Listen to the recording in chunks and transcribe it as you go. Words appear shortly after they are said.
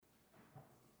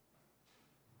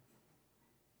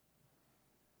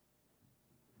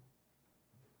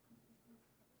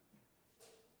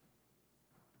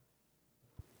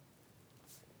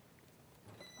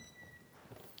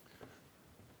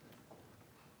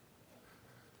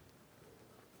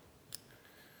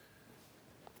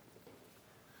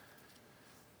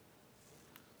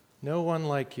No one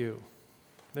like you.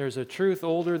 There's a truth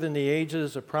older than the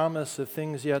ages, a promise of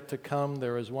things yet to come.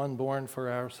 There is one born for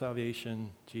our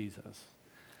salvation, Jesus.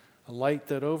 A light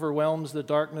that overwhelms the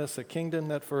darkness, a kingdom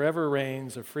that forever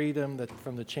reigns, a freedom that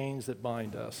from the chains that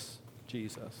bind us,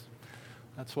 Jesus.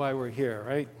 That's why we're here,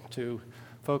 right? To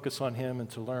focus on him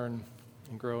and to learn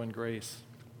and grow in grace.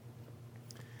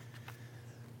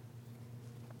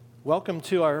 Welcome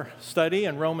to our study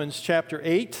in Romans chapter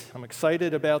 8. I'm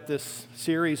excited about this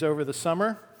series over the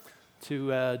summer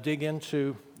to dig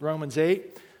into Romans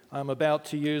 8. I'm about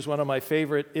to use one of my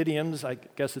favorite idioms. I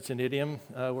guess it's an idiom.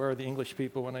 Where are the English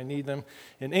people when I need them?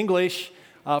 In English,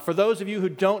 for those of you who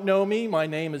don't know me, my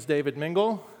name is David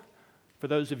Mingle. For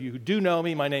those of you who do know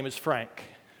me, my name is Frank.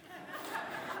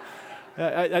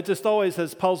 It just always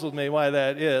has puzzled me why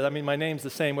that is. I mean, my name's the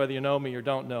same whether you know me or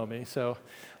don't know me. So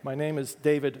my name is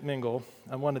David Mingle.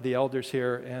 I'm one of the elders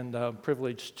here and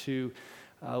privileged to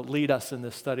lead us in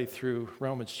this study through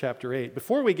Romans chapter 8.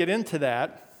 Before we get into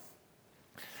that,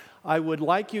 I would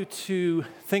like you to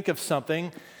think of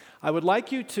something. I would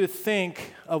like you to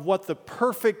think of what the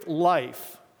perfect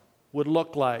life would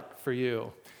look like for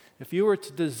you. If you were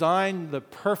to design the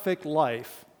perfect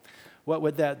life, what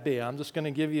would that be? I'm just going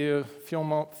to give you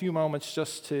a few moments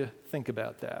just to think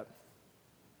about that.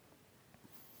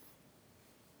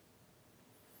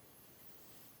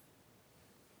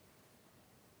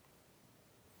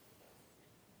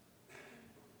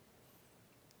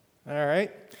 All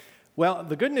right. Well,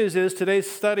 the good news is today's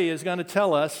study is going to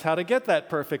tell us how to get that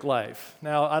perfect life.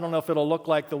 Now, I don't know if it'll look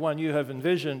like the one you have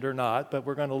envisioned or not, but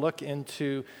we're going to look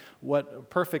into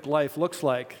what perfect life looks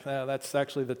like. That's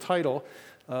actually the title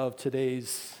of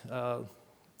today's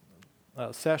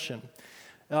session.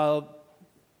 One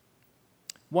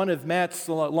of Matt's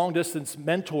long-distance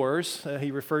mentors,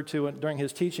 he referred to it during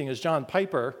his teaching as John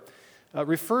Piper,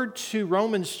 referred to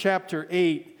Romans chapter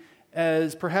 8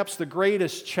 as perhaps the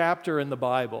greatest chapter in the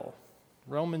Bible.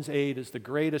 Romans 8 is the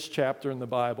greatest chapter in the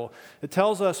Bible. It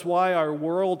tells us why our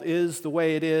world is the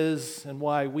way it is and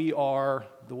why we are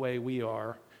the way we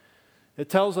are. It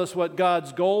tells us what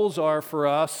God's goals are for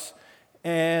us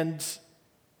and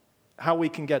how we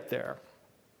can get there.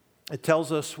 It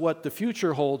tells us what the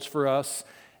future holds for us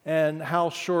and how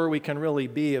sure we can really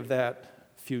be of that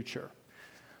future.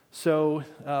 So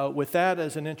with that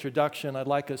as an introduction, I'd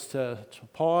like us to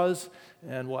pause,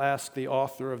 and we'll ask the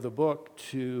author of the book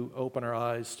to open our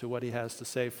eyes to what he has to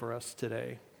say for us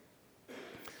today.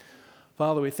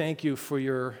 Father, we thank you for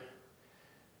your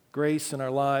grace in our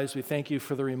lives. We thank you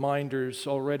for the reminders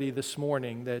already this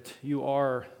morning that you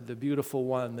are the beautiful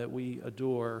one that we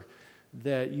adore,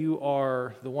 that you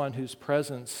are the one whose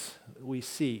presence we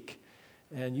seek,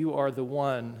 and you are the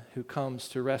one who comes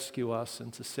to rescue us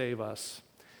and to save us.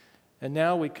 And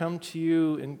now we come to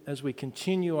you, and as we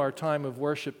continue our time of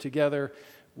worship together,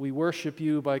 we worship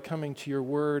you by coming to your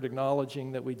word,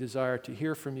 acknowledging that we desire to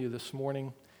hear from you this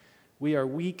morning. We are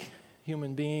weak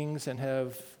human beings and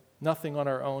have nothing on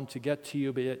our own to get to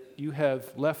you, but yet you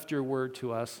have left your word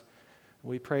to us.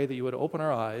 We pray that you would open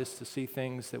our eyes to see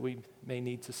things that we may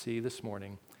need to see this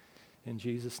morning. In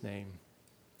Jesus' name,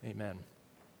 amen.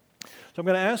 So I'm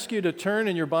going to ask you to turn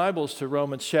in your Bibles to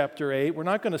Romans chapter 8. We're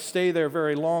not going to stay there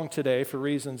very long today for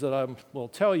reasons that I will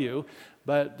tell you,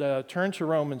 but turn to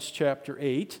Romans chapter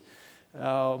 8.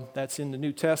 That's in the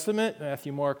New Testament,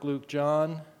 Matthew, Mark, Luke,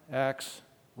 John, Acts,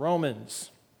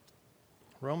 Romans.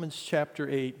 Romans chapter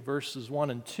 8, verses 1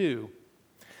 and 2.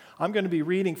 I'm going to be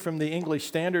reading from the English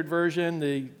Standard Version.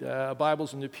 The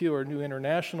Bibles in the pew are New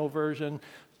International Version.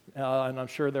 And I'm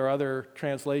sure there are other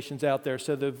translations out there,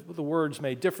 so the words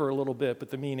may differ a little bit, but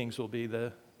the meanings will be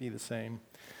the same.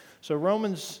 So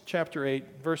Romans chapter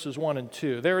 8, verses 1 and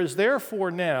 2. There is therefore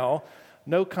now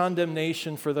no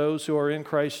condemnation for those who are in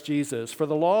Christ Jesus. For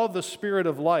the law of the Spirit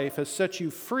of life has set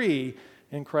you free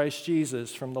in Christ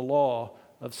Jesus from the law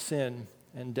of sin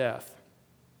and death.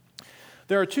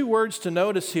 There are two words to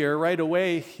notice here. Right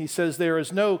away, he says there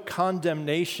is no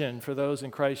condemnation for those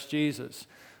in Christ Jesus.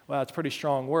 Well, it's pretty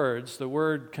strong words. The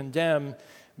word condemn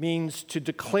means to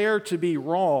declare to be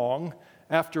wrong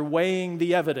after weighing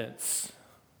the evidence.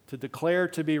 To declare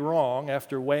to be wrong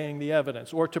after weighing the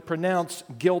evidence, or to pronounce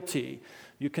guilty.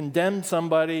 You condemn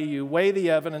somebody, you weigh the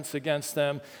evidence against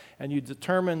them, and you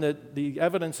determine that the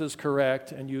evidence is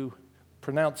correct, and you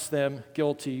pronounce them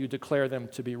guilty, you declare them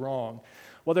to be wrong.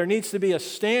 Well, there needs to be a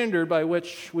standard by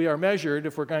which we are measured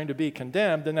if we're going to be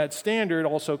condemned, and that standard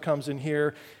also comes in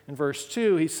here in verse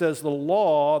 2. He says, the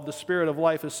law, the Spirit of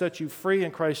life, has set you free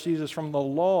in Christ Jesus from the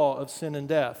law of sin and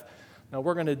death. Now,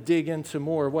 we're going to dig into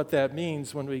more of what that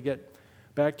means when we get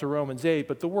back to Romans 8,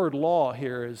 but the word law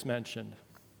here is mentioned.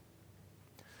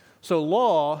 So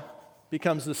law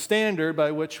becomes the standard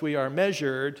by which we are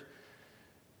measured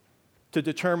to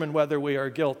determine whether we are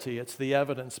guilty. It's the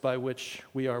evidence by which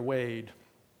we are weighed.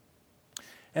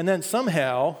 And then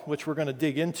somehow, which we're going to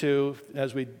dig into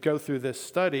as we go through this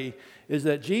study, is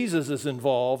that Jesus is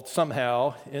involved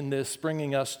somehow in this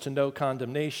bringing us to no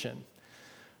condemnation.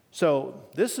 So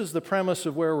this is the premise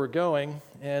of where we're going.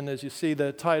 And as you see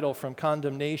the title, From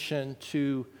Condemnation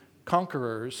to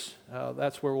Conquerors,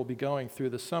 that's where we'll be going through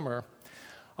the summer.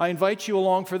 I invite you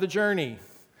along for the journey.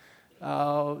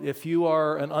 If you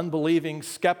are an unbelieving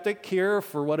skeptic here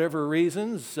for whatever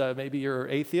reasons, maybe you're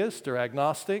atheist or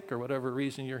agnostic or whatever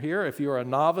reason you're here, if you're a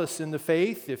novice in the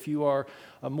faith, if you are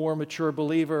a more mature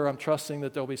believer, I'm trusting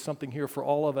that there'll be something here for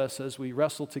all of us as we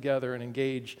wrestle together and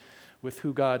engage with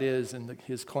who God is and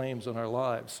His claims on our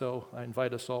lives. So I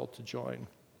invite us all to join.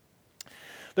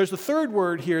 There's a third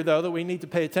word here, though, that we need to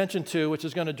pay attention to, which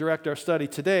is going to direct our study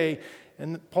today.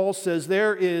 And Paul says,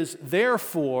 there is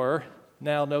therefore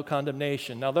now no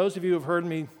condemnation. Now, those of you who have heard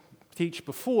me teach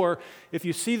before, if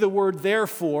you see the word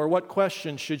therefore, what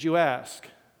question should you ask?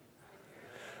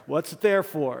 What's it there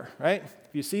for, right?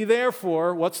 If you see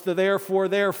therefore, what's the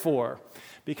therefore?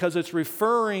 Because it's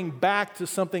referring back to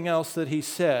something else that he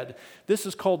said. This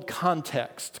is called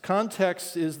context.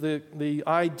 Context is the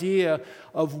idea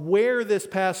of where this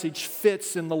passage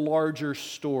fits in the larger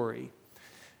story.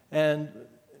 And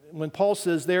when Paul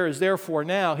says there is therefore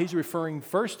now, he's referring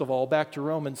first of all back to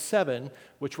Romans 7,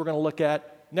 which we're going to look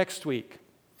at next week.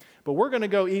 But we're going to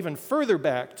go even further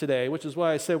back today, which is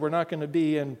why I said we're not going to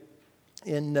be in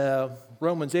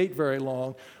Romans 8 very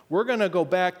long. We're going to go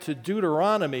back to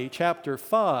Deuteronomy chapter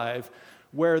 5,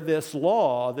 where this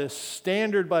law, this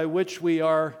standard by which we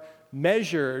are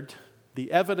measured, the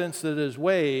evidence that is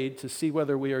weighed to see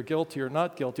whether we are guilty or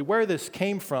not guilty, where this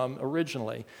came from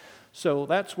originally. So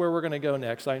that's where we're going to go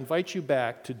next. I invite you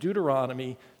back to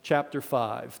Deuteronomy chapter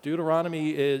 5.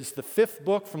 Deuteronomy is the fifth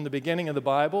book from the beginning of the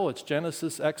Bible. It's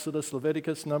Genesis, Exodus,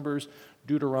 Leviticus, Numbers,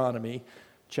 Deuteronomy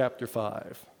chapter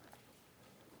 5.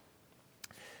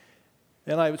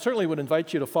 And I certainly would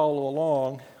invite you to follow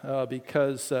along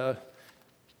because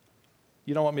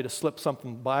you don't want me to slip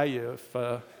something by you if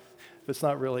it's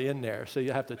not really in there. So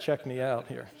you have to check me out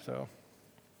here. So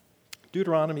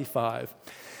Deuteronomy 5.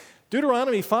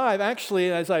 Deuteronomy 5 actually,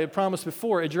 as I had promised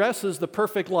before, addresses the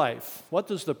perfect life. What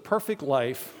does the perfect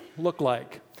life look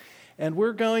like? And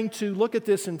we're going to look at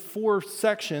this in 4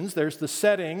 sections. There's the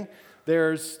setting,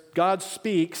 there's God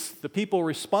speaks, the people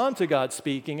respond to God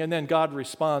speaking, and then God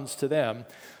responds to them.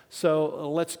 So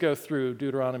let's go through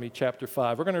Deuteronomy chapter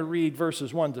 5. We're going to read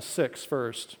verses 1 to 6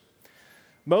 first.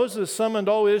 Moses summoned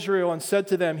all Israel and said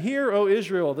to them, "Hear, O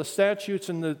Israel, the statutes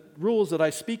and the rules that I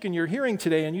speak in your hearing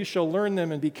today, and you shall learn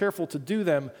them and be careful to do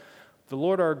them. The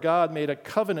Lord our God made a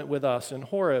covenant with us in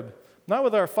Horeb. Not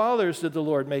with our fathers did the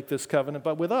Lord make this covenant,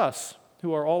 but with us,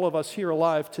 who are all of us here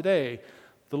alive today.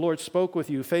 The Lord spoke with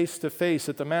you face to face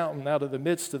at the mountain out of the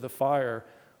midst of the fire,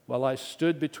 while I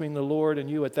stood between the Lord and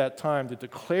you at that time to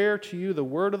declare to you the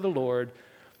word of the Lord.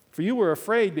 For you were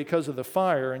afraid because of the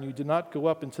fire, and you did not go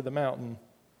up into the mountain.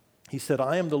 He said,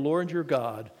 I am the Lord your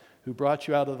God, who brought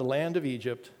you out of the land of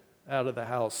Egypt, out of the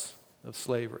house of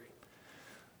slavery."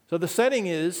 So the setting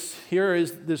is, here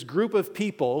is this group of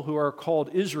people who are called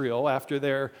Israel after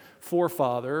their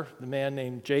forefather, the man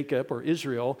named Jacob or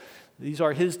Israel. These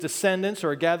are his descendants who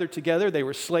are gathered together. They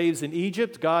were slaves in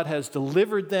Egypt. God has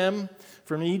delivered them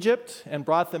from Egypt and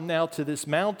brought them now to this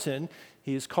mountain.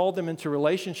 He has called them into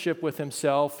relationship with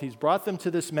himself. He's brought them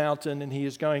to this mountain, and he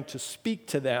is going to speak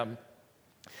to them.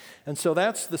 And so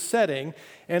that's the setting.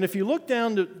 And if you look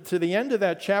down to the end of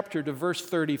that chapter, to verse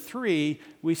 33,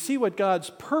 we see what God's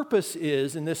purpose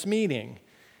is in this meeting.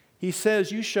 He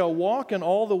says, "You shall walk in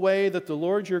all the way that the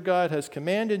Lord your God has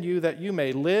commanded you, that you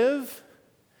may live,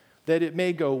 that it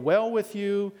may go well with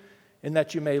you, and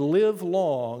that you may live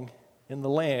long in the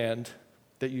land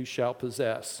that you shall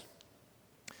possess."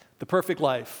 The perfect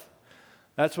life.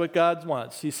 That's what God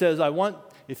wants. He says,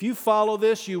 if you follow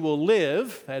this, you will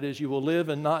live. That is, you will live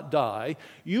and not die.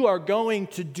 You are going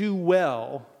to do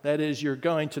well. That is, you're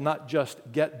going to not just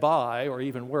get by, or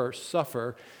even worse,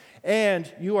 suffer.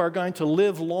 And you are going to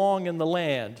live long in the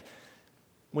land.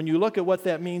 When you look at what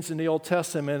that means in the Old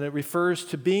Testament, it refers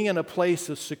to being in a place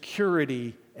of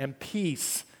security and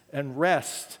peace and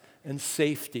rest and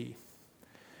safety.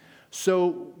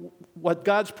 So what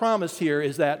God's promised here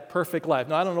is that perfect life.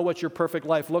 Now, I don't know what your perfect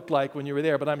life looked like when you were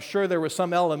there, but I'm sure there was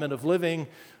some element of living,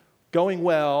 going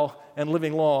well, and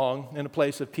living long in a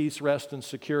place of peace, rest, and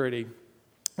security.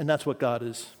 And that's what God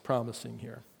is promising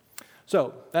here.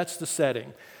 So that's the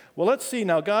setting. Well, let's see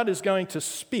now. God is going to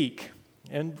speak.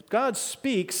 And God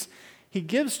speaks. He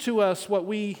gives to us what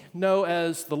we know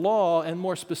as the law, and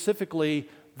more specifically,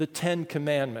 the Ten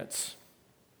Commandments.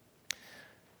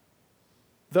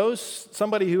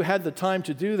 Somebody who had the time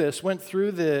to do this went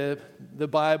through the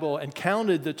Bible and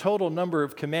counted the total number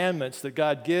of commandments that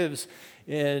God gives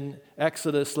in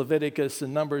Exodus, Leviticus,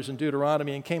 and Numbers, and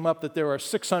Deuteronomy, and came up that there are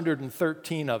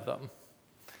 613 of them.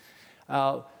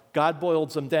 God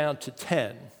boils them down to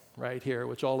 10 right here,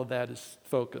 which all of that is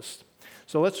focused.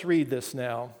 So let's read this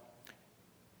now.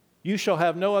 You shall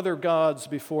have no other gods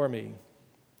before me.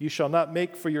 You shall not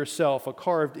make for yourself a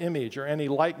carved image or any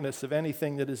likeness of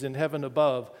anything that is in heaven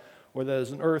above, or that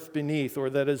is in earth beneath,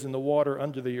 or that is in the water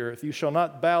under the earth. You shall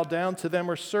not bow down to them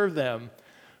or serve them,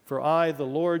 for I, the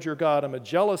Lord your God, am a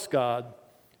jealous God,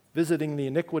 visiting the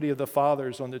iniquity of the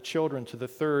fathers on the children to the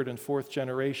third and fourth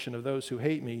generation of those who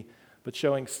hate me, but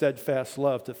showing steadfast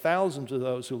love to thousands of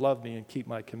those who love me and keep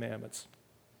my commandments.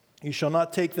 You shall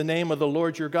not take the name of the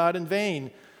Lord your God in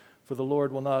vain, for the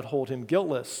Lord will not hold him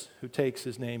guiltless who takes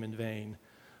his name in vain.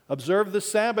 Observe the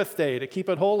Sabbath day to keep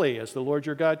it holy, as the Lord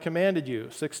your God commanded you.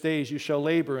 6 days you shall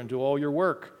labor and do all your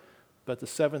work, but the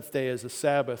seventh day is a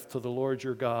Sabbath to the Lord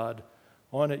your God.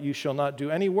 On it you shall not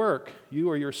do any work, you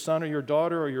or your son or your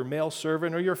daughter or your male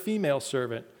servant or your female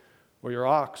servant, or your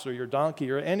ox or your donkey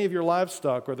or any of your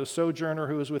livestock or the sojourner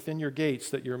who is within your gates,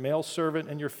 that your male servant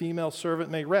and your female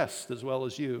servant may rest as well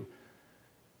as you.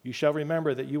 You shall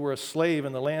remember that you were a slave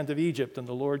in the land of Egypt, and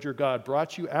the Lord your God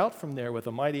brought you out from there with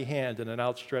a mighty hand and an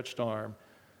outstretched arm.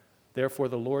 Therefore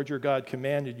the Lord your God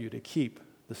commanded you to keep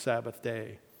the Sabbath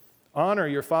day. Honor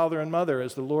your father and mother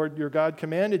as the Lord your God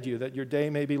commanded you, that your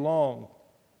day may be long,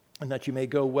 and that it may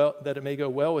go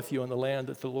well with you in the land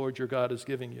that the Lord your God is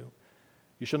giving you.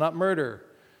 You shall not murder.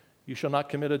 You shall not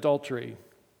commit adultery.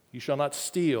 You shall not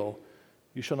steal.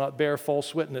 You shall not bear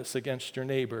false witness against your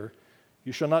neighbor.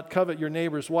 You shall not covet your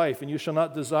neighbor's wife, and you shall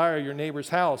not desire your neighbor's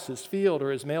house, his field,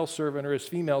 or his male servant, or his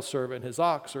female servant, his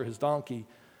ox, or his donkey,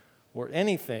 or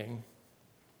anything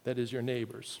that is your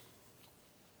neighbor's.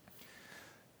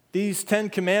 These 10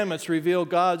 commandments reveal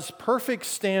God's perfect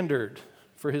standard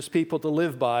for his people to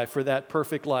live by for that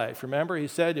perfect life. Remember, he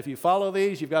said, if you follow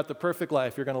these, you've got the perfect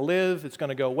life. You're going to live, it's going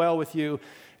to go well with you,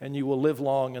 and you will live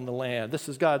long in the land. This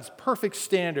is God's perfect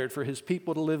standard for his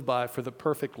people to live by for the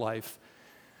perfect life.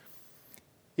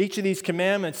 Each of these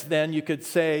commandments, then, you could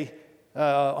say,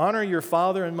 honor your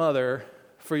father and mother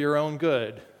for your own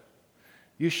good.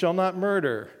 You shall not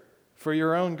murder for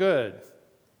your own good.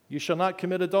 You shall not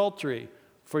commit adultery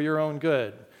for your own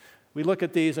good. We look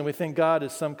at these and we think God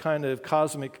is some kind of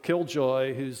cosmic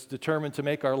killjoy who's determined to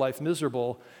make our life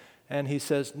miserable. And he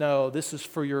says, no, this is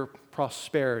for your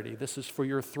prosperity. This is for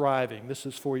your thriving. This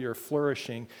is for your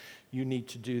flourishing. You need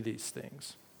to do these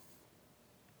things.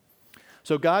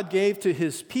 So God gave to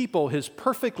his people his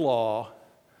perfect law,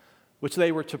 which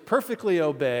they were to perfectly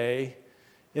obey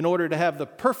in order to have the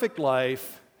perfect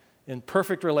life in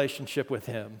perfect relationship with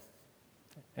him.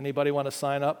 Anybody want to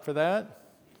sign up for that?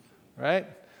 Right?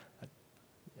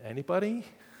 Anybody?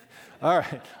 All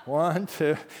right, 1,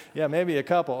 2, yeah, maybe a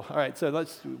couple. All right, so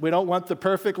we don't want the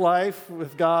perfect life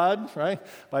with God, right?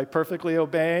 By perfectly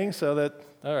obeying, all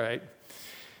right.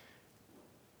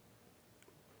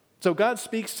 So God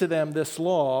speaks to them this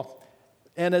law,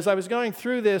 and as I was going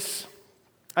through this,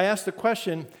 I asked the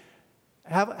question,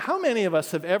 how many of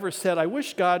us have ever said, I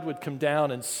wish God would come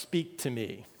down and speak to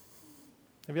me?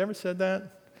 Have you ever said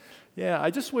that? Yeah,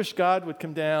 I just wish God would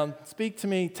come down, speak to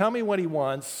me, tell me what he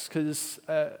wants, because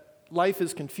life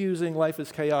is confusing, life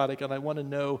is chaotic, and I want to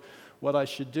know what I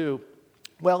should do.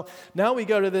 Well, now we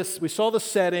go to this, we saw the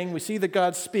setting, we see that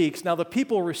God speaks. Now the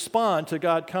people respond to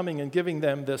God coming and giving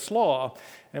them this law,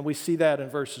 and we see that in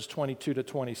verses 22 to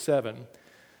 27.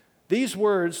 These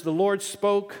words the Lord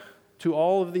spoke to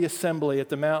all of the assembly at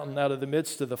the mountain out of the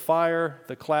midst of the fire,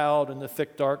 the cloud, and the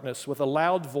thick darkness with a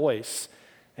loud voice,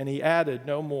 and he added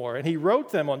no more. And he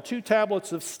wrote them on 2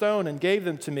 tablets of stone and gave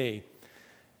them to me.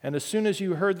 And as soon as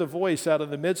you heard the voice out of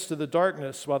the midst of the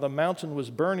darkness, while the mountain was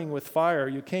burning with fire,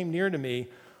 you came near to me,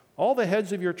 all the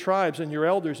heads of your tribes and your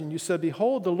elders, and you said,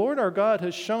 Behold, the Lord our God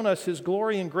has shown us his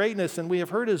glory and greatness, and we have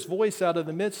heard his voice out of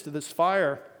the midst of this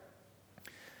fire.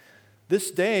 This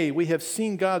day we have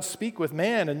seen God speak with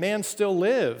man, and man still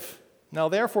live. Now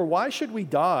therefore, why should we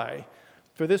die?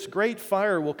 For this great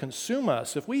fire will consume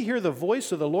us. If we hear the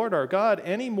voice of the Lord our God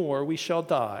any more, we shall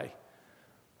die.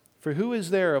 For who is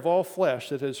there of all flesh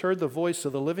that has heard the voice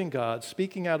of the living God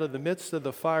speaking out of the midst of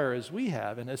the fire as we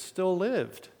have and has still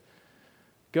lived?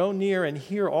 Go near and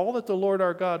hear all that the Lord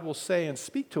our God will say and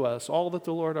speak to us, all that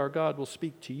the Lord our God will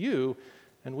speak to you,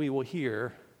 and we will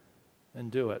hear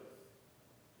and do it.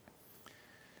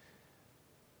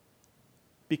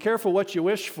 Be careful what you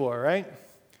wish for, right?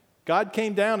 God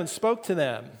came down and spoke to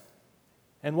them.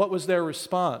 And what was their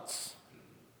response?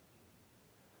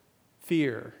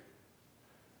 Fear,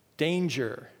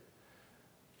 danger.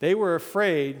 They were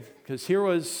afraid because here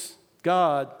was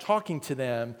God talking to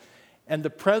them, and the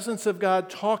presence of God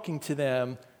talking to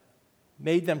them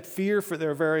made them fear for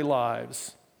their very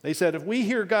lives. They said, if we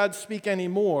hear God speak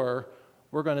anymore,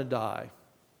 we're going to die.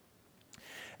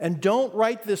 And don't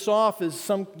write this off as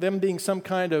them being some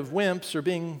kind of wimps or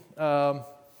being, I'll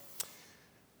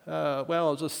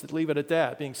just leave it at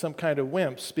that, being some kind of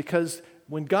wimps. Because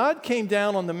when God came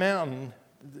down on the mountain,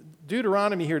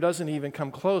 Deuteronomy here doesn't even come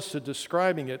close to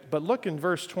describing it. But look in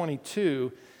verse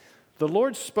 22. The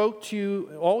Lord spoke to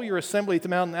you, all your assembly at the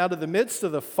mountain, out of the midst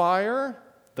of the fire,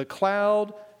 the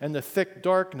cloud, and the thick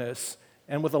darkness,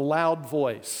 and with a loud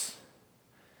voice.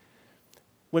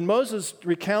 When Moses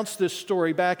recounts this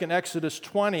story back in Exodus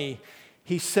 20,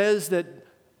 he says that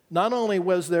not only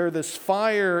was there this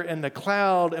fire and the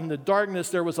cloud and the darkness,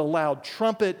 there was a loud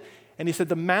trumpet, and he said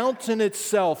the mountain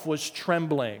itself was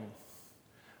trembling.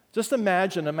 Just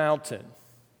imagine a mountain,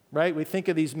 right? We think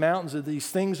of these mountains as these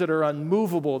things that are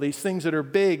unmovable, these things that are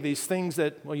big, these things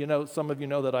that, some of you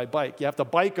know that I bike. You have to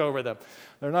bike over them.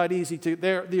 They're not easy to,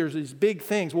 there's these big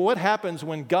things. Well, what happens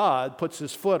when God puts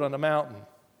his foot on a mountain?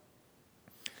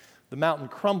 The mountain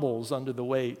crumbles under the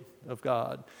weight of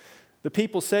God. The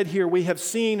people said here, we have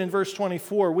seen, in verse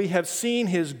 24, we have seen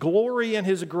his glory and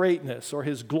his greatness, or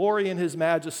his glory and his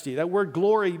majesty. That word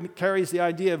glory carries the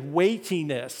idea of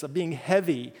weightiness, of being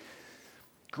heavy.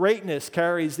 Greatness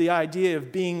carries the idea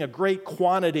of being a great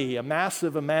quantity, a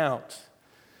massive amount.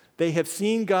 They have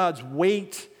seen God's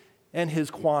weight and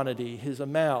his quantity, his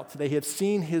amount. They have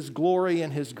seen his glory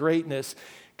and his greatness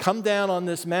come down on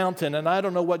this mountain, and I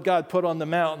don't know what God put on the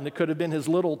mountain. It could have been his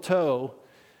little toe.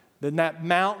 Then that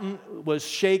mountain was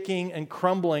shaking and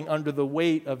crumbling under the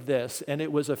weight of this, and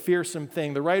it was a fearsome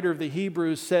thing. The writer of the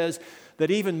Hebrews says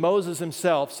that even Moses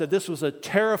himself said, this was a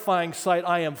terrifying sight.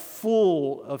 I am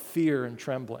full of fear and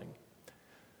trembling.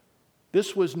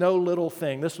 This was no little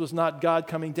thing. This was not God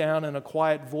coming down in a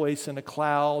quiet voice in a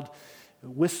cloud, a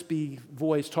wispy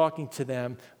voice talking to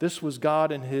them. This was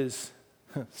God in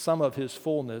some of his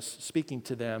fullness speaking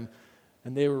to them,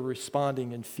 and they were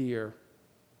responding in fear.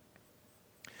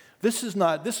 This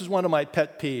is one of my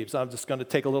pet peeves. I'm just going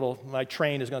to my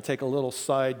train is going to take a little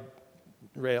side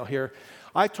rail here.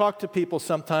 I talk to people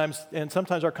sometimes, and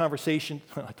sometimes our conversation,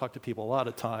 I talk to people a lot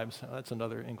of times. That's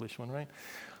another English one, right?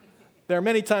 There are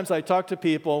many times I talk to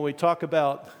people, and we talk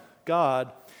about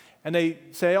God, and they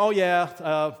say, oh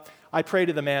yeah, I pray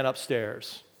to the man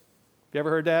upstairs. You ever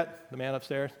heard that? The man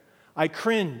upstairs? I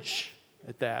cringe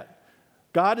at that.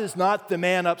 God is not the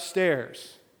man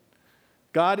upstairs.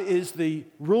 God is the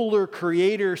ruler,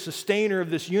 creator, sustainer of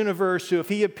this universe who, if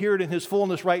he appeared in his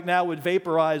fullness right now, would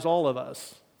vaporize all of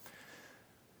us.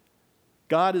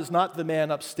 God is not the man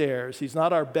upstairs. He's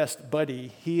not our best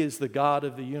buddy. He is the God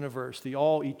of the universe, the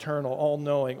all-eternal,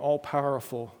 all-knowing,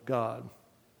 all-powerful God.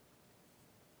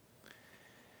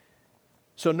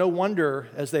 So no wonder,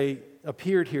 as they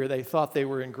appeared here, they thought they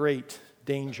were in great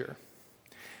danger.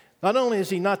 Not only is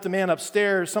he not the man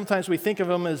upstairs, sometimes we think of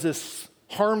him as this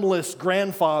harmless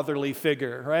grandfatherly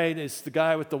figure, right? It's the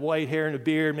guy with the white hair and a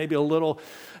beard, maybe a little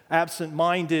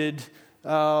absent-minded,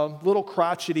 little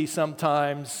crotchety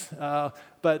sometimes,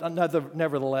 but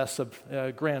nevertheless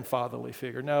a grandfatherly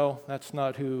figure. No, that's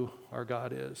not who our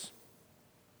God is.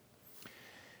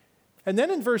 And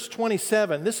then in verse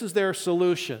 27, this is their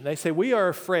solution. They say, we are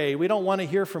afraid. We don't want to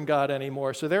hear from God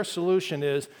anymore. So their solution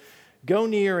is, go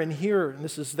near and hear, and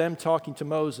this is them talking to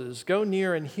Moses, go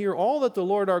near and hear all that the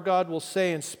Lord our God will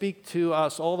say and speak to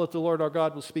us, all that the Lord our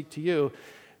God will speak to you,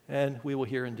 and we will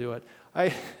hear and do it.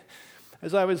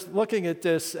 As I was looking at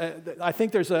this, I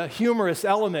think there's a humorous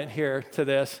element here to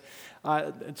this.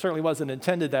 It certainly wasn't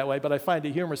intended that way, but I find a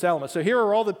humorous element. So here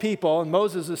are all the people, and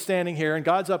Moses is standing here, and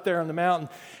God's up there on the mountain,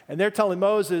 and they're telling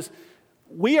Moses,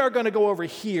 we are going to go over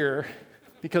here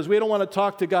because we don't want to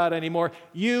talk to God anymore.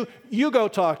 You go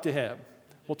talk to him.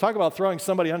 We'll talk about throwing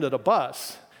somebody under the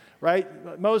bus,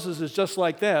 right? Moses is just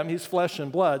like them. He's flesh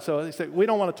and blood. So they say, we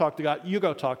don't want to talk to God. You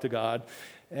go talk to God.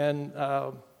 And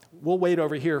we'll wait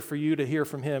over here for you to hear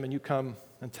from him, and you come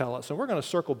and tell us. And we're going to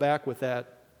circle back with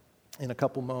that in a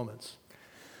couple moments.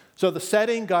 So the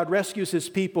setting, God rescues his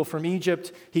people from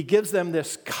Egypt. He gives them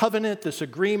this covenant, this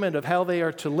agreement of how they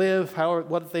are to live,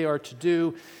 what they are to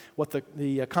do, what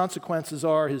the consequences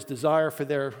are, his desire for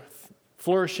their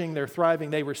flourishing, their thriving.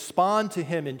 They respond to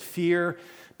him in fear,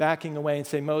 backing away and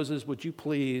say, Moses, would you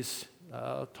please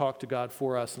talk to God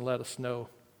for us and let us know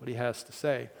what he has to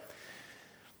say.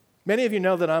 Many of you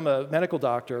know that I'm a medical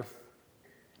doctor,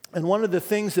 and one of the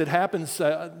things that happens,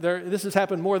 this has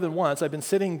happened more than once. I've been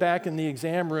sitting back in the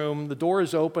exam room, the door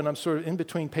is open, I'm sort of in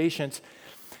between patients,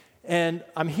 and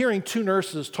I'm hearing two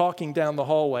nurses talking down the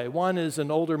hallway. One is an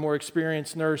older, more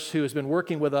experienced nurse who has been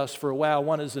working with us for a while.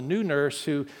 One is a new nurse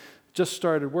who just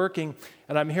started working,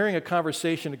 and I'm hearing a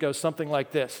conversation that goes something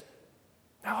like this.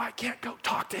 No, I can't go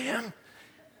talk to him.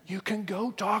 You can go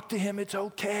talk to him. It's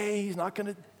okay. He's not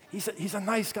going to, he's a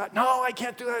nice guy. No, I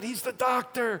can't do that. He's the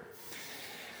doctor.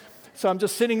 So I'm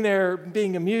just sitting there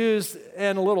being amused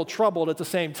and a little troubled at the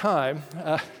same time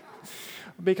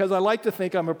because I like to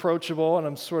think I'm approachable and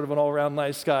I'm sort of an all-around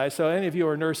nice guy. So any of you who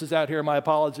are nurses out here, my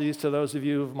apologies to those of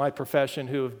you of my profession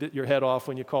who have bit your head off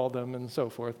when you called them and so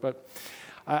forth. But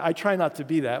I try not to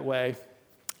be that way.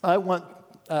 I want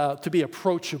to be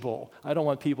approachable. I don't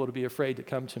want people to be afraid to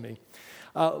come to me.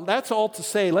 That's all to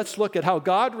say, let's look at how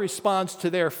God responds to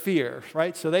their fear,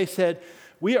 right? So they said,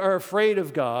 we are afraid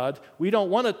of God. We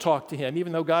don't want to talk to him,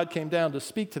 even though God came down to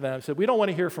speak to them. He said, we don't want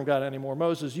to hear from God anymore.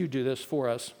 Moses, you do this for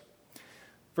us.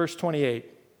 Verse 28,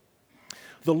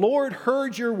 the Lord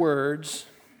heard your words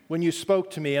when you spoke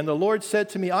to me, and the Lord said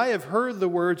to me, I have heard the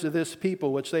words of this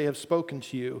people which they have spoken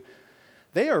to you.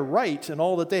 They are right in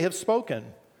all that they have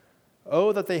spoken.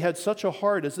 Oh, that they had such a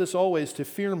heart as this always to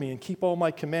fear me and keep all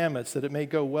my commandments, that it may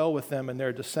go well with them and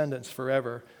their descendants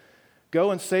forever.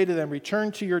 Go and say to them,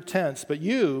 return to your tents, but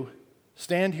you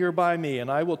stand here by me, and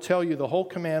I will tell you the whole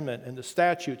commandment and the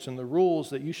statutes and the rules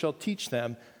that you shall teach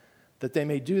them, that they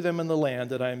may do them in the land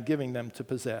that I am giving them to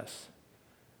possess.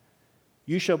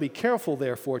 You shall be careful,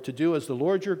 therefore, to do as the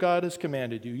Lord your God has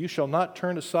commanded you. You shall not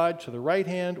turn aside to the right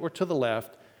hand or to the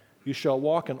left. You shall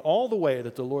walk in all the way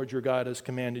that the Lord your God has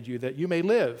commanded you, that you may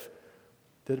live,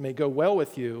 that it may go well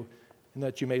with you, and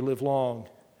that you may live long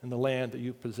in the land that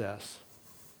you possess.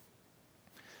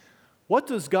 What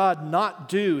does God not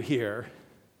do here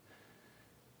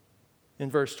in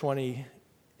verse 28?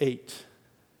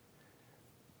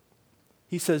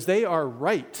 He says they are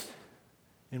right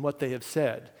in what they have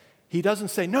said. He doesn't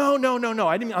say, no,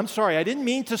 I'm sorry, I didn't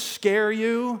mean to scare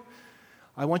you.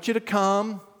 I want you to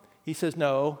come. He says,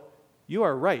 no, you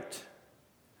are right.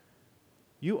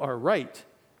 You are right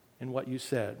in what you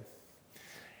said.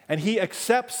 And he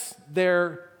accepts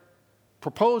their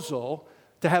proposal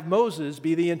to have Moses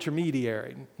be the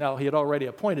intermediary. Now, he had already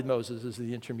appointed Moses as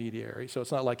the intermediary, so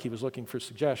it's not like he was looking for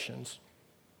suggestions.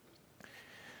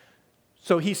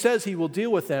 So he says he will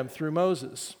deal with them through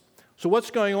Moses. So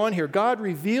what's going on here? God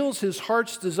reveals his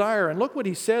heart's desire, and look what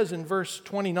he says in verse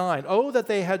 29. Oh, that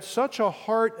they had such a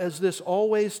heart as this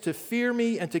always to fear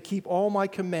me and to keep all my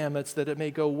commandments, that it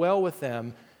may go well with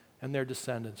them and their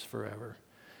descendants forever.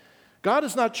 God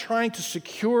is not trying to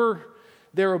secure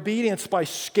their obedience by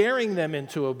scaring them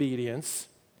into obedience.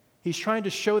 He's trying to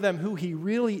show them who he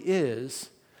really is,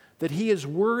 that he is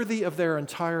worthy of their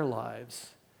entire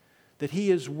lives, that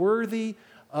he is worthy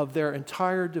of their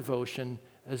entire devotion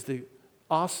as the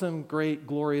awesome, great,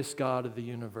 glorious God of the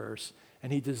universe.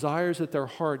 And he desires that their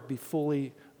heart be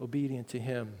fully obedient to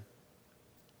him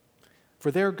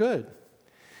for their good.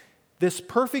 This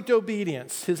perfect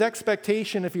obedience, his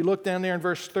expectation, if you look down there in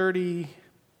verse 32,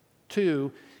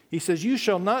 he says, you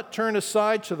shall not turn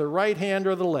aside to the right hand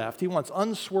or the left. He wants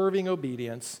unswerving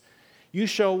obedience. You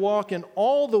shall walk in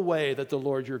all the way that the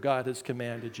Lord your God has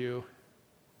commanded you.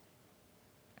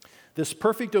 This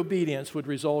perfect obedience would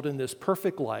result in this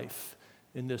perfect life,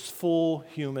 in this full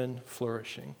human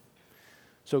flourishing.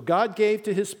 So God gave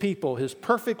to his people his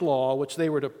perfect law, which they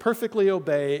were to perfectly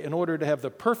obey in order to have the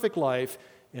perfect life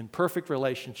in perfect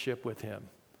relationship with him.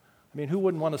 I mean, who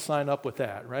wouldn't want to sign up with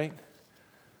that, right?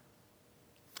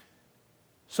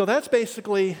 So that's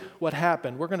basically what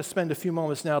happened. We're going to spend a few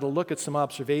moments now to look at some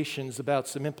observations about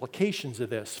some implications of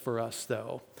this for us,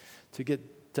 though, to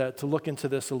get to look into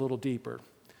this a little deeper.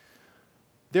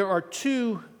 There are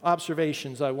two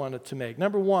observations I wanted to make.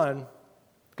 Number one,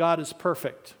 God is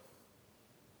perfect.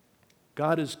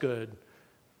 God is good.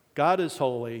 God is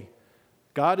holy.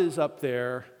 God is up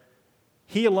there.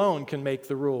 He alone can make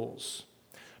the rules.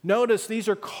 Notice these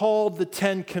are called the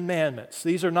 10 Commandments.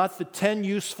 These are not the 10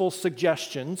 useful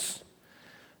suggestions,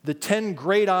 the 10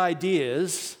 great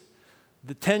ideas,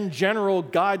 the 10 general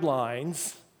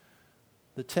guidelines,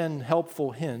 the 10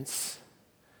 helpful hints.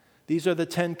 These are the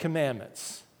 10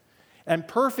 Commandments. And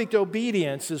perfect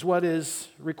obedience is what is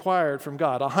required from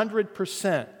God,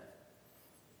 100%.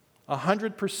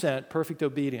 100% perfect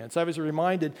obedience. I was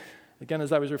reminded, again,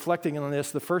 as I was reflecting on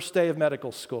this, the first day of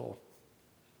medical school.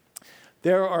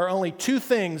 There are only two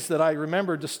things that I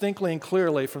remember distinctly and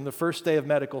clearly from the first day of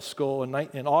medical school in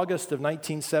August of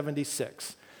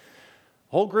 1976.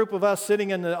 Whole group of us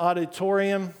sitting in the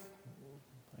auditorium,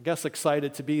 I guess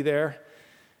excited to be there.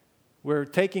 We're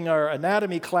taking our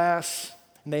anatomy class,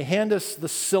 and they hand us the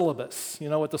syllabus. You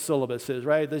know what the syllabus is,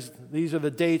 right? These are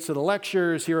the dates of the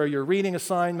lectures. Here are your reading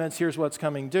assignments. Here's what's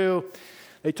coming due.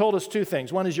 They told us two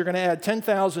things. One is you're going to add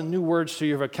 10,000 new words to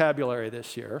your vocabulary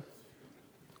this year.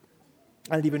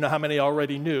 I didn't even know how many I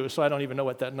already knew, so I don't even know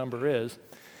what that number is.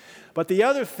 But the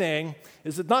other thing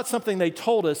is it's not something they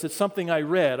told us, it's something I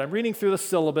read. I'm reading through the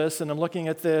syllabus and I'm looking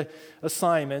at the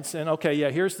assignments, and okay, yeah,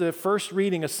 here's the first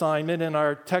reading assignment in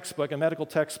our textbook, and medical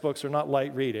textbooks are not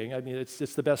light reading. I mean, it's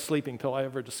the best sleeping pill I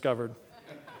ever discovered.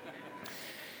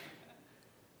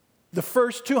 The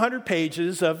first 200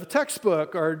 pages of the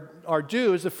textbook are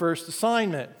due as the first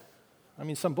assignment. I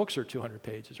mean, some books are 200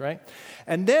 pages, right?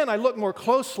 And then I look more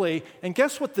closely, and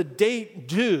guess what the date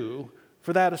due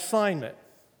for that assignment?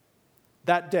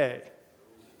 That day.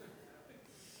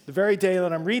 The very day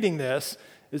that I'm reading this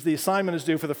is the assignment is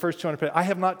due for the first 200 pages. I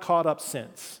have not caught up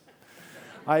since.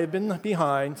 I have been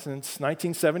behind since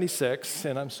 1976,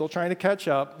 and I'm still trying to catch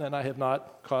up, and I have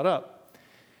not caught up.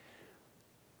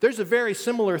 There's a very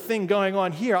similar thing going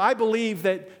on here. I believe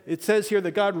that it says here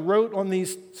that God wrote on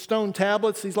these stone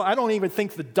tablets. I don't even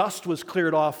think the dust was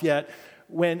cleared off yet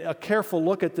when a careful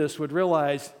look at this would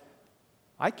realize,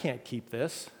 I can't keep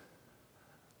this.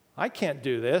 I can't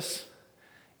do this.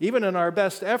 Even in our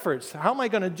best efforts, how am I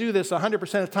going to do this 100%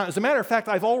 of the time? As a matter of fact,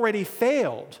 I've already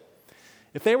failed.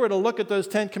 If they were to look at those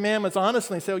 10 commandments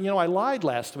honestly and say, I lied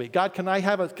last week. God, can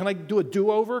I do a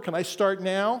do-over? Can I start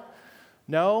now?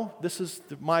 No, this is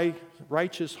my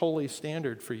righteous, holy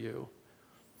standard for you.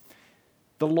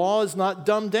 The law is not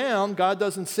dumbed down. God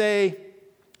doesn't say,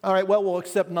 all right, well, we'll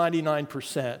accept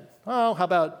 99%. Oh, how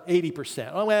about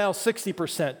 80%? Oh, well,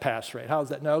 60% pass rate. How's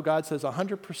that? No, God says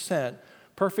 100%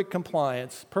 perfect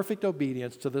compliance, perfect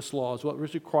obedience to this law is what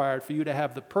was required for you to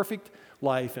have the perfect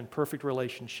life and perfect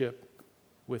relationship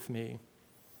with me.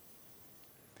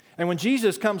 And when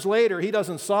Jesus comes later, he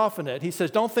doesn't soften it. He says,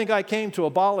 don't think I came to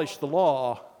abolish the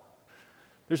law.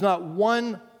 There's not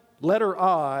one letter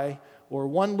I or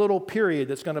one little period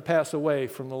that's going to pass away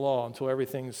from the law until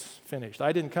everything's finished.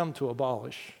 I didn't come to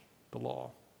abolish the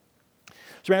law.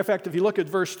 As a matter of fact, if you look at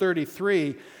verse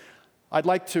 33, I'd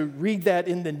like to read that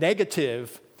in the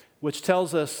negative, which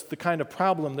tells us the kind of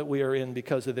problem that we are in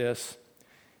because of this.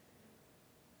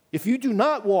 If you do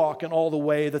not walk in all the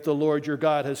way that the Lord your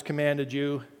God has commanded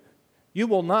you, you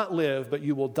will not live, but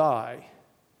you will die.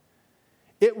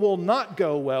 It will not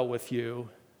go well with you,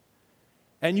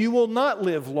 and you will not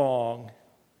live long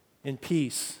in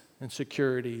peace and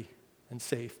security and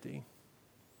safety.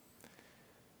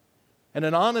 And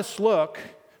an honest look,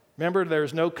 remember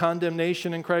there's no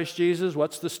condemnation in Christ Jesus.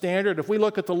 What's the standard? If we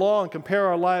look at the law and compare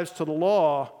our lives to the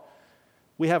law,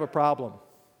 we have a problem.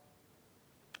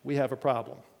 We have a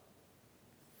problem.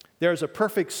 There's a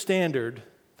perfect standard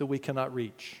that we cannot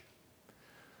reach.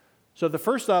 So the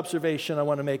first observation I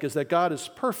want to make is that God is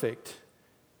perfect.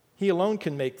 He alone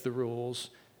can make the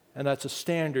rules, and that's a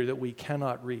standard that we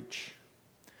cannot reach.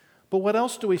 But what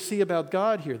else do we see about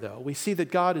God here, though? We see that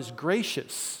God is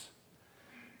gracious.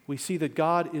 We see that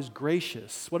God is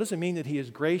gracious. What does it mean that he is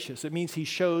gracious? It means he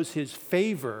shows his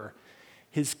favor,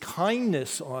 his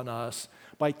kindness on us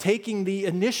by taking the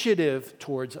initiative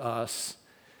towards us.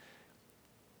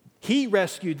 He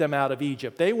rescued them out of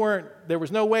Egypt. There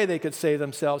was no way they could save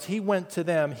themselves. He went to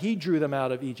them. He drew them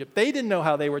out of Egypt. They didn't know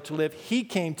how they were to live. He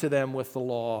came to them with the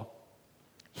law.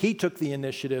 He took the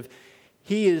initiative.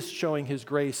 He is showing his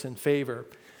grace and favor.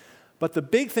 But the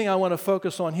big thing I want to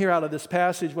focus on here out of this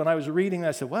passage, when I was reading,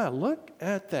 I said, wow, look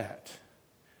at that.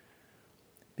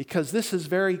 Because this is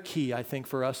very key, I think,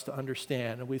 for us to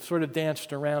understand. And we've sort of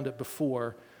danced around it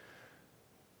before.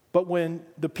 But when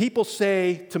the people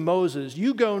say to Moses,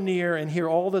 you go near and hear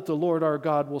all that the Lord our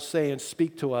God will say and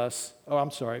speak to us. Oh, I'm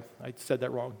sorry, I said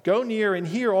that wrong. Go near and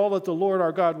hear all that the Lord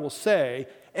our God will say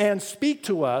and speak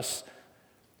to us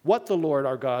what the Lord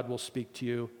our God will speak to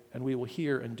you, and we will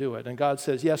hear and do it. And God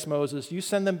says, yes, Moses, you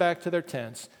send them back to their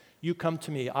tents. You come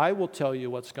to me. I will tell you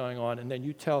what's going on, and then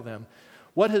you tell them.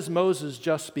 What has Moses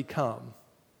just become?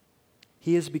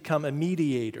 He has become a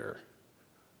mediator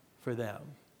for them.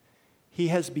 He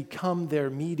has become their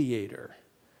mediator.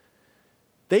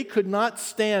 They could not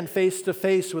stand face to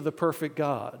face with a perfect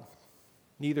God.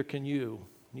 Neither can you,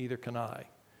 neither can I.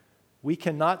 We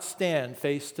cannot stand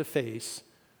face to face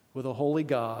with a holy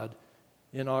God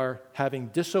in our having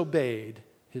disobeyed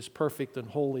his perfect and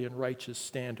holy and righteous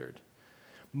standard.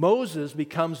 Moses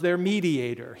becomes their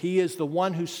mediator. He is the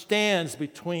one who stands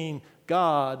between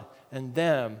God and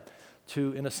them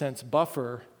to, in a sense,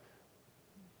 buffer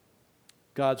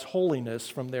God's holiness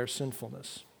from their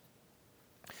sinfulness.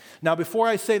 Now, before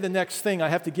I say the next thing, I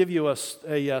have to give you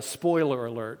a spoiler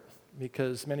alert,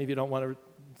 because many of you don't want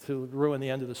to ruin the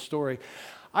end of the story.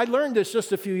 I learned this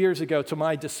just a few years ago to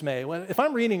my dismay. If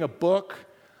I'm reading a book,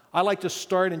 I like to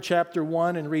start in chapter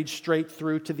 1 and read straight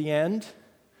through to the end.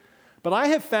 But I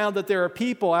have found that there are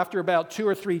people, after about 2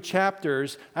 or 3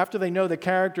 chapters, after they know the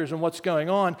characters and what's going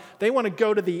on, they want to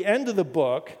go to the end of the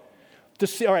book to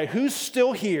see, all right, who's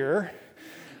still here?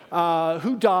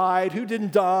 Who died? Who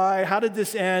didn't die? How did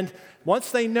this end?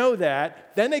 Once they know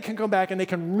that, then they can come back and they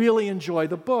can really enjoy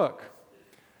the book.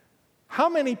 How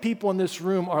many people in this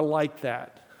room are like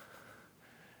that?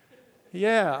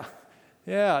 Yeah.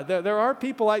 There are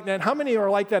people like that. How many are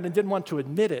like that and didn't want to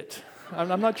admit it?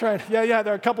 I'm not trying. Yeah.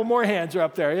 There are a couple more hands are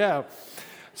up there. Yeah.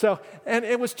 So, and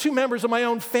it was 2 members of my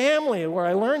own family where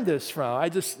I learned this from.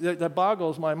 That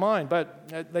boggles my mind.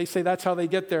 But they say that's how they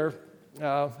get their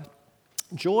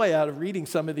joy out of reading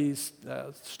some of these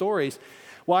stories.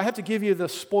 Well, I have to give you the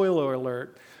spoiler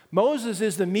alert. Moses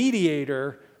is the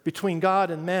mediator between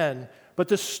God and men, but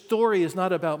the story is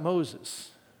not about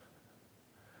Moses.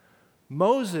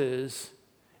 Moses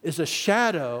is a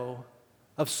shadow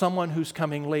of someone who's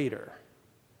coming later.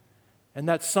 And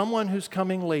that someone who's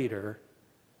coming later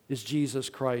is Jesus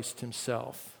Christ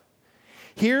himself.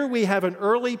 Here we have an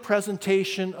early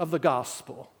presentation of the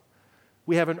gospel.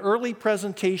 We have an early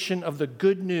presentation of the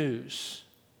good news.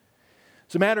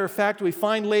 As a matter of fact, we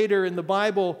find later in the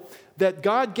Bible that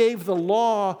God gave the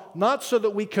law not so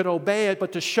that we could obey it,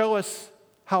 but to show us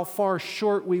how far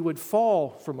short we would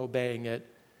fall from obeying it,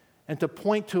 and to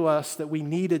point to us that we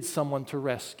needed someone to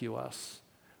rescue us.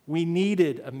 We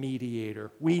needed a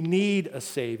mediator. We need a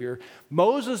Savior.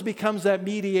 Moses becomes that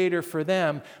mediator for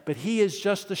them, but he is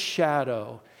just a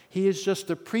shadow. He is just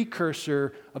a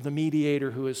precursor of the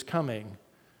mediator who is coming,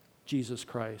 Jesus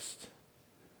Christ.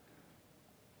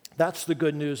 That's the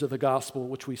good news of the gospel,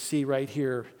 which we see right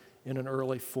here in an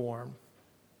early form.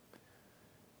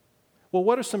 Well,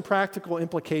 what are some practical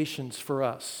implications for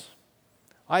us?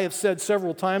 I have said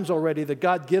several times already that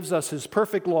God gives us his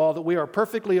perfect law that we are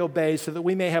perfectly obeyed so that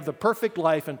we may have the perfect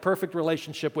life and perfect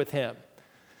relationship with him.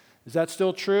 Is that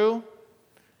still true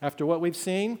after what we've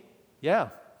seen? Yeah,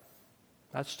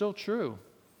 that's still true.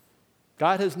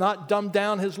 God has not dumbed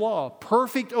down his law.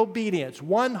 Perfect obedience,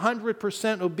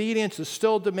 100% obedience is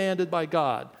still demanded by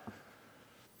God.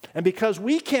 And because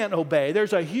we can't obey,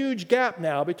 there's a huge gap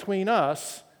now between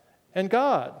us and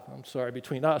God. I'm sorry,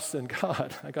 between us and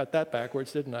God. I got that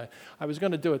backwards, didn't I? I was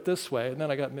going to do it this way, and then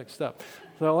I got mixed up.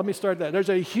 So let me start that. There's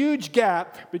a huge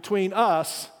gap between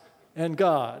us and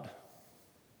God.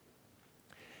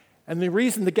 And the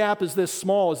reason the gap is this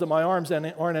small is that my arms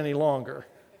aren't any longer,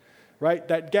 right?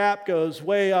 That gap goes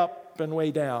way up and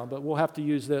way down, but we'll have to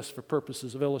use this for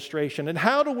purposes of illustration. And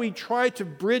how do we try to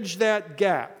bridge that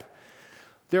gap?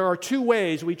 There are 2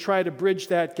 ways we try to bridge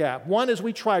that gap. One is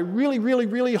we try really, really,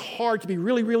 really hard to be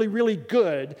really, really, really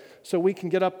good so we can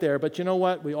get up there. But you know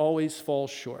what? We always fall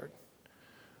short.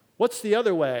 What's the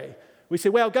other way? We say,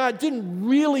 well, God didn't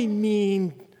really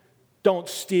mean don't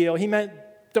steal. He meant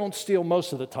don't steal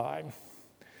most of the time.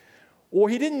 Or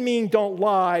he didn't mean don't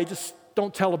lie, just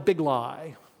don't tell a big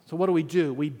lie. So what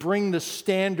do? We bring the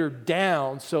standard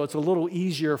down so it's a little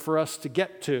easier for us to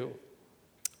get to.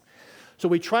 So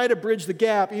we try to bridge the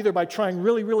gap either by trying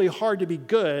really, really hard to be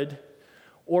good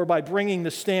or by bringing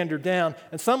the standard down.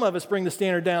 And some of us bring the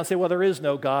standard down and say, well, there is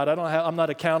no God. I'm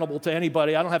not accountable to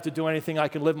anybody. I don't have to do anything. I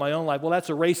can live my own life. Well, that's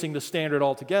erasing the standard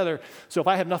altogether. So if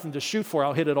I have nothing to shoot for,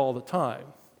 I'll hit it all the time.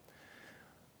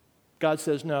 God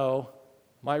says, no,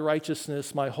 my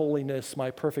righteousness, my holiness,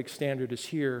 my perfect standard is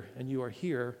here, and you are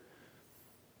here.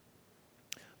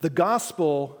 The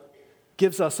gospel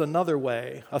gives us another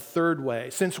way, a third way.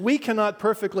 Since we cannot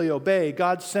perfectly obey,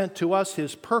 God sent to us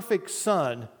his perfect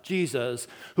Son, Jesus,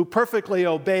 who perfectly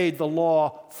obeyed the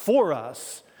law for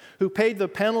us, who paid the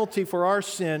penalty for our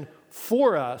sin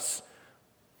for us,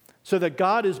 so that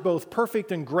God is both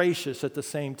perfect and gracious at the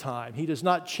same time. He does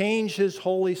not change his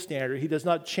holy standard. He does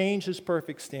not change his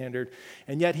perfect standard,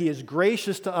 and yet he is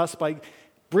gracious to us by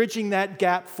bridging that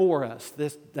gap for us.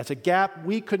 That's a gap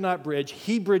we could not bridge.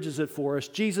 He bridges it for us.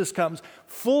 Jesus comes,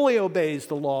 fully obeys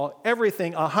the law,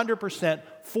 everything 100%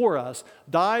 for us,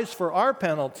 dies for our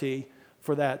penalty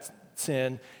for that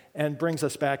sin, and brings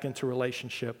us back into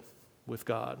relationship with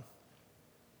God.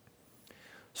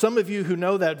 Some of you who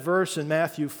know that verse in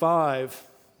Matthew 5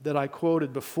 that I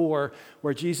quoted before,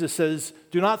 where Jesus says,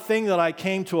 "Do not think that I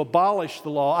came to abolish the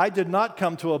law. I did not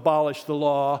come to abolish the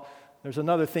law." There's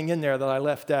another thing in there that I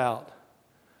left out.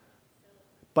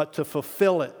 But to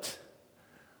fulfill it.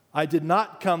 I did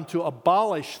not come to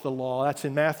abolish the law. That's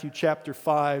in Matthew chapter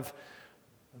 5,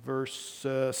 verse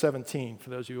 17, for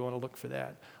those of you who want to look for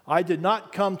that. I did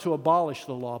not come to abolish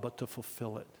the law, but to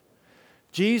fulfill it.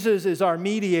 Jesus is our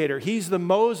mediator. He's the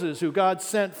Moses who God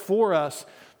sent for us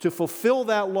to fulfill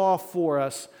that law for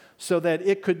us so that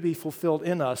it could be fulfilled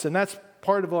in us. And that's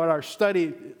part of what our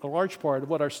study, a large part of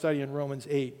what our study in Romans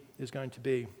 8 is going to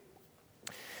be.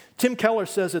 Tim Keller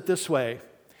says it this way.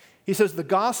 He says, the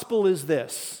gospel is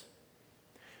this: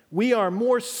 we are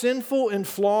more sinful and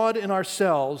flawed in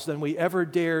ourselves than we ever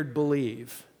dared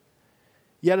believe.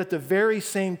 Yet at the very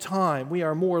same time, we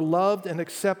are more loved and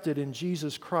accepted in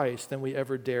Jesus Christ than we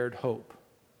ever dared hope.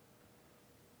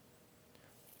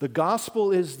 The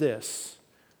gospel is this: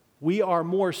 we are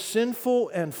more sinful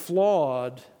and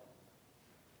flawed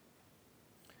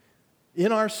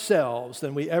in ourselves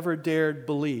than we ever dared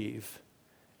believe.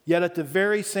 Yet at the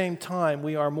very same time,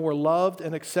 we are more loved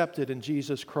and accepted in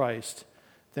Jesus Christ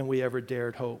than we ever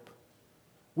dared hope.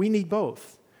 We need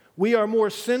both. We are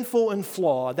more sinful and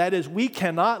flawed. That is, we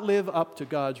cannot live up to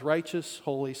God's righteous,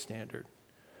 holy standard.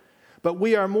 But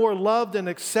we are more loved and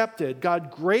accepted.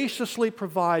 God graciously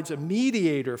provides a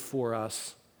mediator for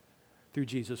us through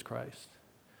Jesus Christ.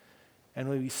 And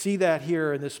we see that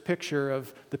here in this picture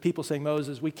of the people saying,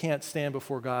 Moses, we can't stand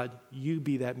before God. You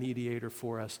be that mediator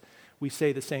for us. We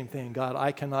say the same thing. God,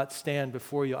 I cannot stand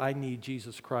before you. I need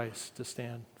Jesus Christ to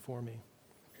stand for me.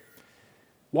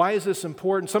 Why is this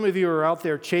important? Some of you are out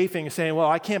there chafing and saying, well,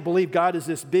 I can't believe God is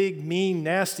this big, mean,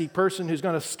 nasty person who's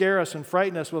going to scare us and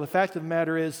frighten us. Well, the fact of the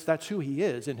matter is that's who he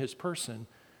is in his person.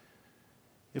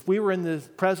 If we were in the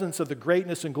presence of the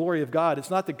greatness and glory of God,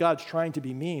 it's not that God's trying to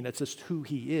be mean. It's just who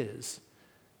he is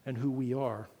and who we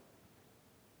are.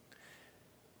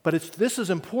 But this is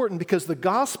important because the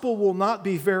gospel will not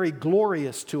be very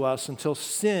glorious to us until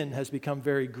sin has become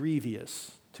very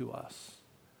grievous to us.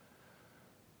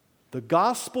 The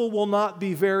gospel will not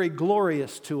be very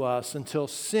glorious to us until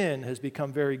sin has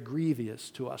become very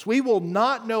grievous to us. We will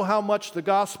not know how much the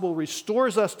gospel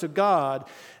restores us to God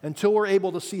until we're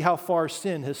able to see how far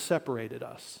sin has separated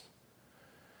us.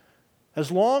 As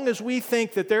long as we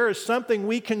think that there is something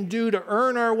we can do to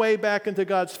earn our way back into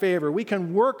God's favor, we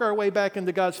can work our way back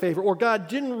into God's favor, or God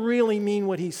didn't really mean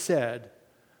what he said,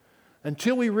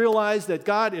 until we realize that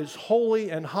God is holy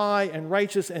and high and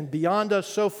righteous and beyond us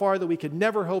so far that we could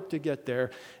never hope to get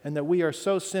there, and that we are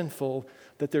so sinful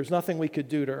that there's nothing we could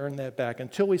do to earn that back.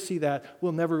 Until we see that,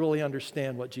 we'll never really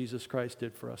understand what Jesus Christ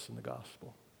did for us in the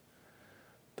gospel.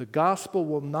 The gospel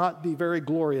will not be very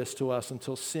glorious to us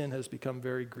until sin has become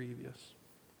very grievous.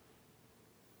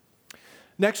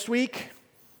 Next week,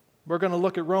 we're going to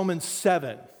look at Romans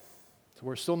 7. So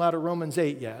we're still not at Romans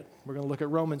 8 yet. We're going to look at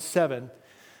Romans 7.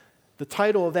 The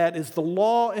title of that is The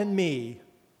Law and Me,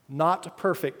 Not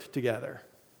Perfect Together.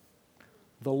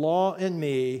 The Law and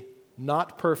Me,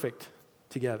 Not Perfect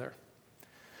Together.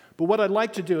 But what I'd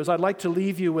like to do is I'd like to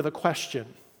leave you with a question.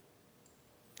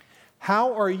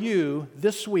 How are you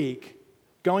this week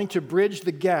going to bridge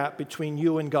the gap between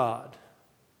you and God?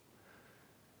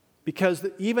 Because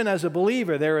even as a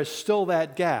believer, there is still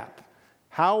that gap.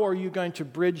 How are you going to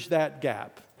bridge that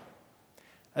gap?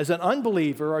 As an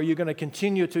unbeliever, are you going to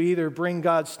continue to either bring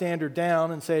God's standard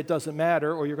down and say it doesn't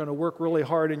matter, or you're going to work really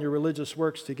hard in your religious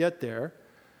works to get there?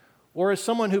 Or as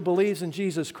someone who believes in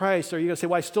Jesus Christ, are you going to say,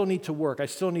 well, I still need to work. I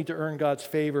still need to earn God's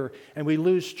favor. And we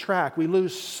lose track. We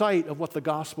lose sight of what the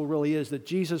gospel really is, that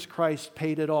Jesus Christ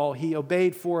paid it all. He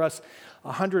obeyed for us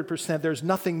 100%. There's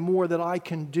nothing more that I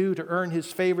can do to earn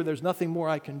his favor. There's nothing more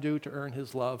I can do to earn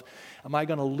his love. Am I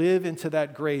going to live into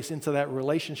that grace, into that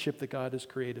relationship that God has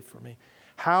created for me?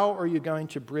 How are you going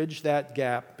to bridge that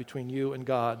gap between you and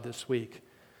God this week?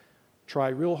 Try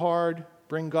real hard,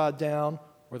 bring God down,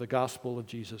 or the gospel of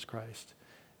Jesus Christ?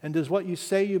 And does what you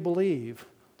say you believe,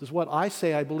 does what I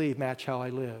say I believe match how I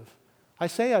live? I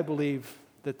say I believe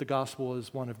that the gospel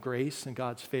is one of grace and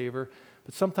God's favor,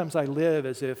 but sometimes I live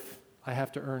as if I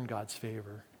have to earn God's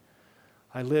favor.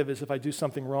 I live as if I do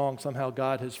something wrong, somehow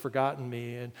God has forgotten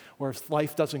me, or if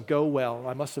life doesn't go well,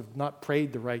 I must have not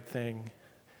prayed the right thing.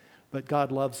 But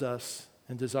God loves us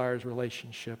and desires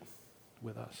relationship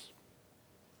with us.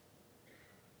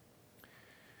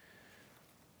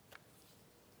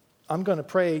 I'm going to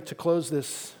pray to close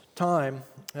this time,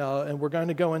 and we're going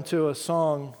to go into a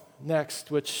song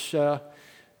next, which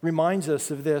reminds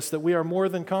us of this, that we are more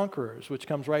than conquerors, which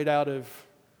comes right out of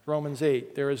Romans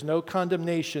 8. There is no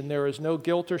condemnation, there is no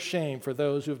guilt or shame for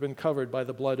those who have been covered by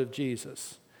the blood of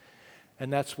Jesus.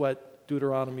 And that's what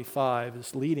Deuteronomy 5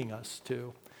 is leading us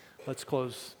to. Let's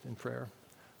close in prayer.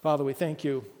 Father, we thank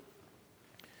you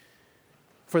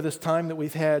for this time that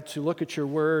we've had to look at your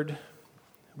word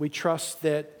We trust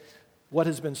that what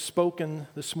has been spoken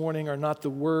this morning are not the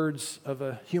words of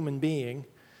a human being,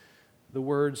 the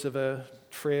words of a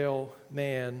frail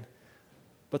man,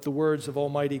 but the words of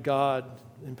Almighty God,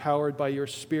 empowered by your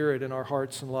Spirit in our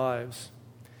hearts and lives.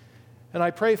 And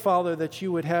I pray, Father, that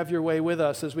you would have your way with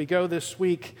us as we go this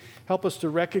week. Help us to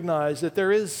recognize that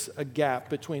there is a gap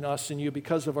between us and you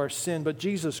because of our sin, but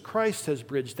Jesus Christ has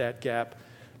bridged that gap.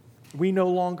 We no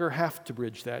longer have to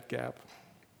bridge that gap.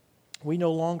 We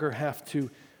no longer have to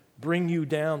bring you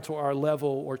down to our level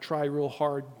or try real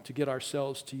hard to get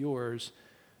ourselves to yours.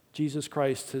 Jesus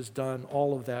Christ has done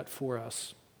all of that for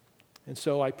us. And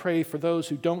so I pray for those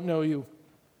who don't know you,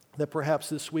 that perhaps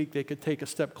this week they could take a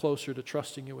step closer to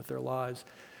trusting you with their lives,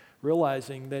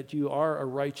 realizing that you are a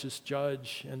righteous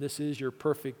judge and this is your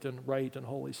perfect and right and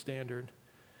holy standard.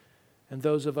 And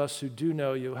those of us who do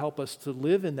know you, help us to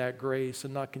live in that grace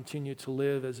and not continue to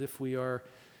live as if we are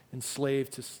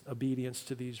enslaved to obedience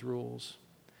to these rules.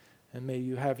 And may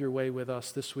you have your way with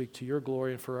us this week to your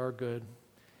glory and for our good.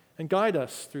 And guide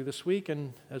us through this week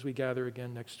and as we gather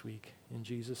again next week. In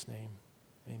Jesus' name,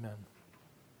 amen.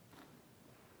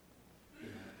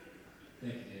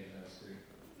 Thank you, David. That was great.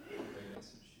 Great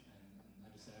message. And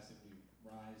I just ask that we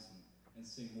rise and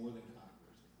sing more than